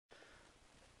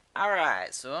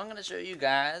Alright, so I'm going to show you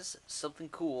guys something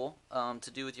cool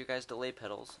to do with your guys' delay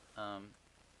pedals.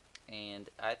 And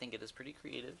I think it is pretty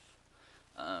creative,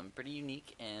 pretty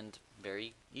unique, and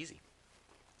very easy.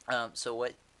 So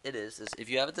what it is if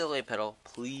you have a delay pedal,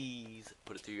 please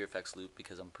put it through your effects loop,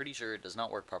 because I'm pretty sure it does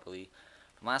not work properly.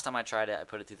 From last time I tried it, I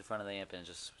put it through the front of the amp and it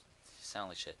just sounded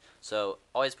like shit. So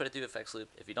always put it through effects loop.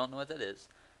 If you don't know what that is,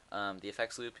 the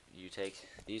effects loop, you take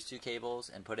these two cables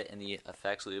and put it in the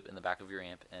effects loop in the back of your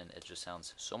amp, and it just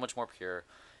sounds so much more pure.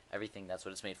 Everything, that's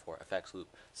what it's made for, effects loop.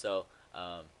 So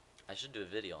I should do a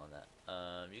video on that.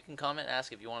 You can comment,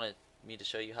 ask if you want me to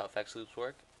show you how effects loops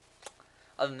work.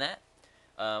 Other than that,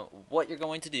 what you're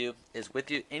going to do is with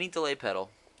any delay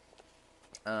pedal,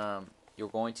 you're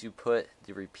going to put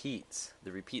the repeats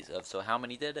of, so how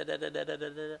many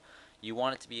you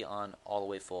want it to be on all the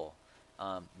way full.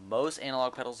 Most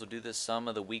analog pedals will do this. Some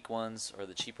of the weak ones or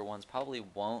the cheaper ones probably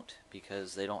won't,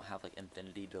 because they don't have like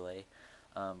infinity delay,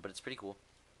 but it's pretty cool.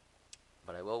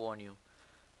 But I will warn you,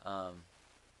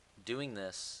 doing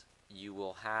this, you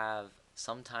will have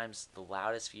sometimes the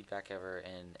loudest feedback ever,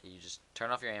 and you just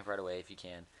turn off your amp right away if you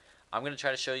can. I'm going to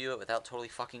try to show you it without totally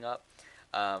fucking up,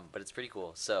 but it's pretty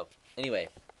cool. So anyway,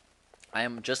 I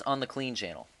am just on the clean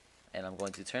channel, and I'm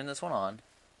going to turn this one on,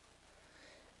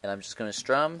 and I'm just going to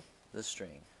strum the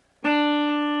string.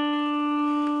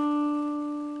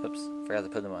 Oops, forgot to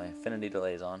put my infinity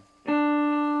delays on.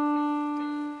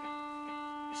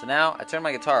 So now I turn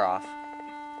my guitar off.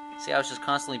 See how it's just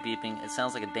constantly beeping? It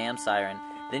sounds like a damn siren.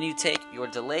 Then you take your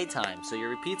delay time. So your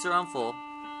repeats are on full.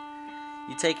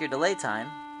 You take your delay time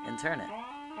and turn it.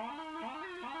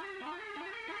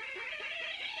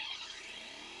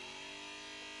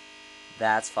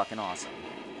 That's fucking awesome.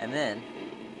 And then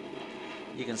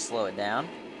you can slow it down.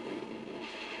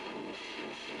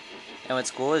 And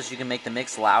what's cool is you can make the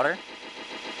mix louder.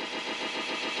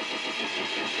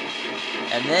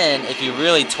 And then if you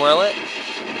really twirl it,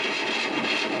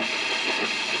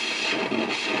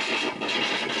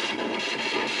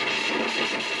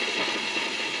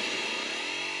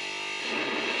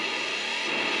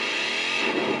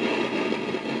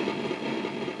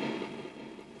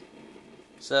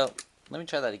 so let me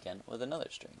try that again with another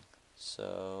string.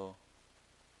 So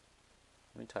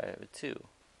let me try it with two.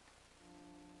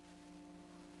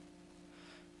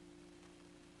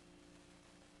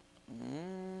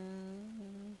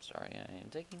 Sorry, I am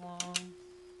taking long.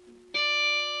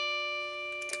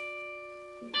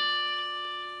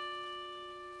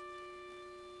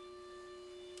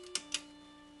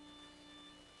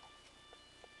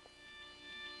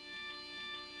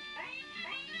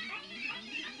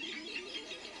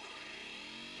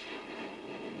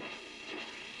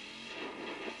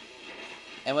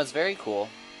 And what's very cool,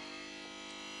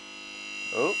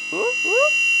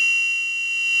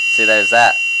 see, there's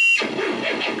that.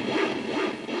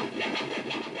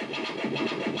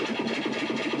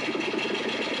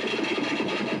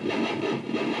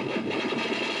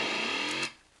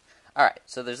 Alright,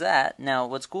 so there's that. Now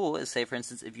what's cool is, say for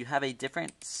instance, if you have a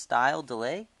different style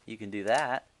delay, you can do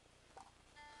that.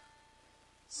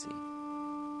 Let's see.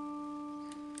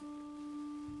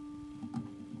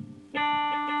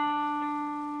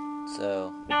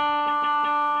 So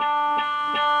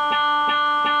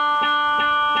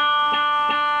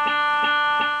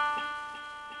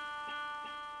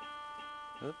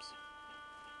oops.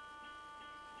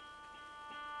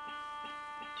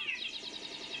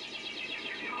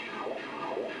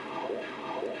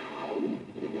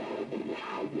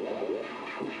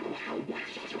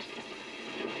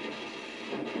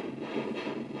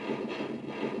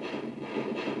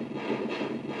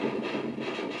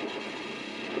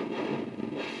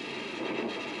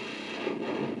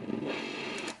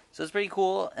 So it's pretty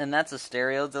cool, and that's a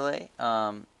stereo delay.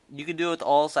 You can do it with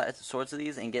all sorts of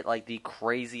these and get like the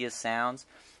craziest sounds.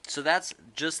 So that's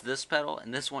just this pedal,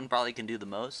 and this one probably can do the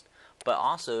most. But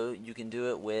also, you can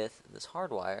do it with this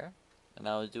hardwire, and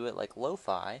I would do it like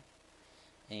lo-fi,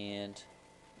 and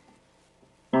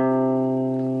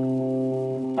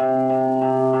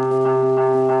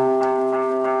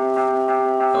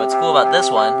what's cool about this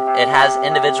one, it has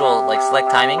individual like select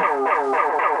timing.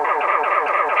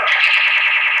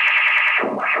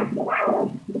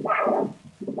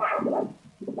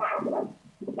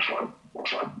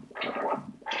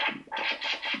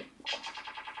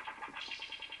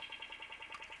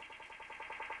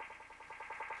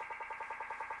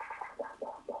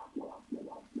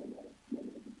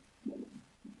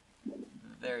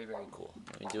 Very, very cool.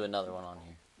 Let me do another one on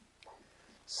here.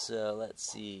 So let's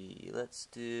see. Let's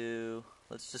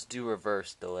just do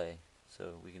reverse delay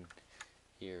so we can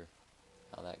hear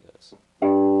how that goes.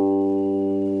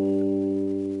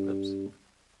 Oops.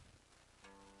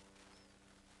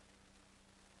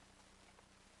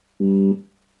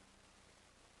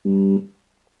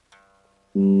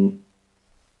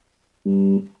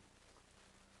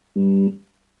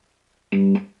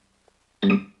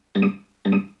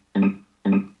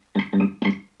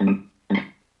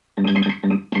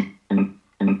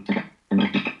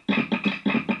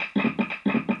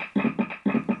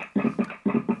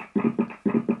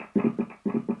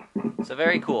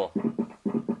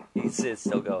 It's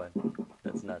still going.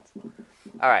 That's nuts.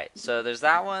 Alright, so there's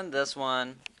that one, this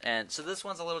one, and so this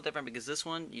one's a little different because this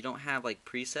one, you don't have like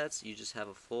presets, you just have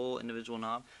a full individual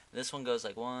knob. This one goes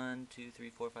like 1, 2, 3,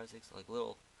 4, 5, 6, like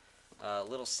little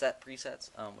set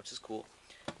presets, which is cool.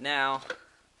 Now,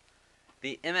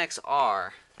 the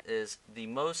MXR is the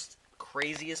most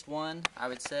craziest one, I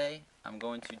would say. I'm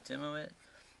going to demo it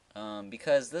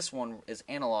because this one is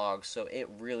analog, so it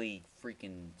really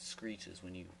freaking screeches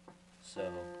when you,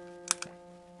 so...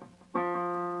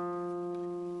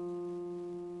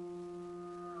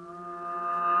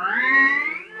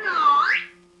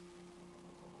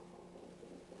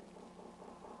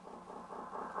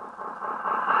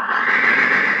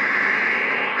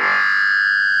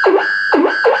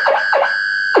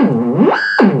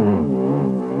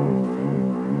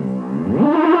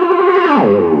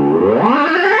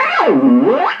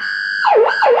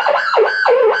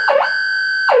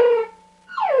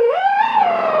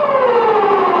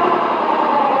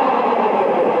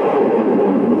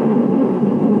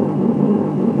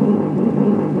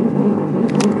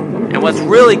 And what's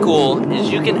really cool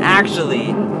is you can actually,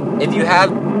 if you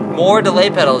have more delay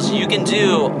pedals, you can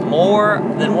do more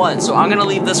than one. So I'm going to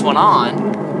leave this one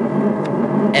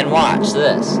on and watch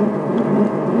this.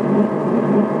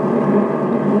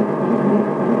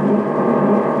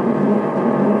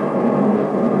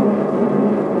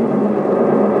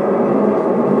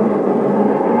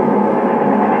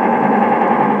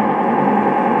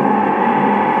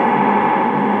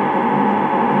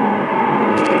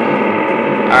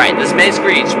 Alright, this may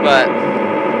screech, but...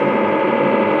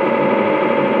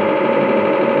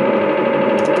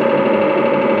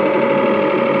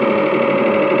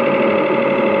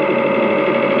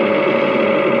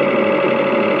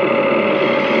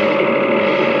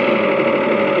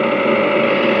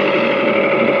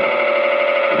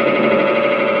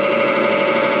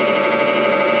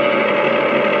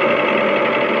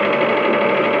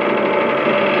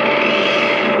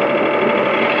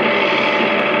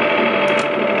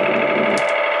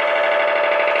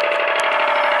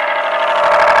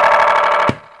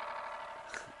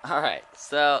 Alright,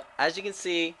 so as you can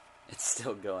see, it's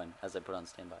still going as I put on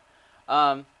standby.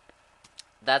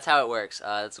 That's how it works.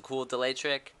 It's a cool delay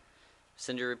trick.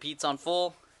 Send your repeats on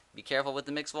full. Be careful with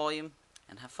the mix volume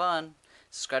and have fun.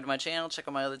 Subscribe to my channel. Check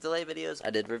out my other delay videos. I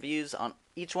did reviews on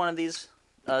each one of these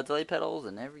delay pedals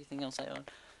and everything else I own.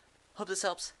 Hope this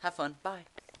helps. Have fun. Bye.